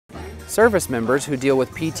Service members who deal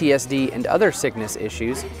with PTSD and other sickness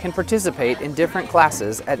issues can participate in different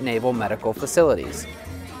classes at naval medical facilities.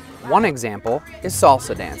 One example is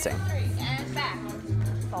salsa dancing.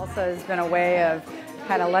 Salsa has been a way of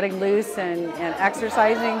kind of letting loose and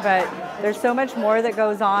exercising, but there's so much more that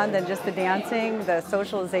goes on than just the dancing. The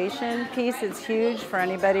socialization piece is huge for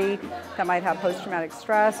anybody that might have post-traumatic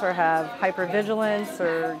stress or have hypervigilance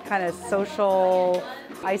or kind of social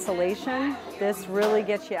isolation. This really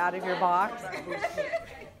gets you out of your box.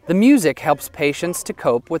 The music helps patients to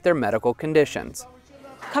cope with their medical conditions.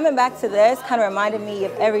 Coming back to this kind of reminded me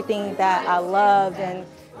of everything that I loved and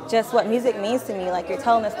just what music means to me. Like, you're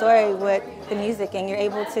telling a story with the music and you're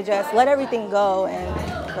able to just let everything go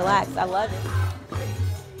and relax. I love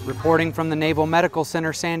it. Reporting from the Naval Medical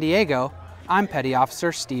Center San Diego, I'm Petty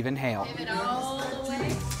Officer Stephen Hale.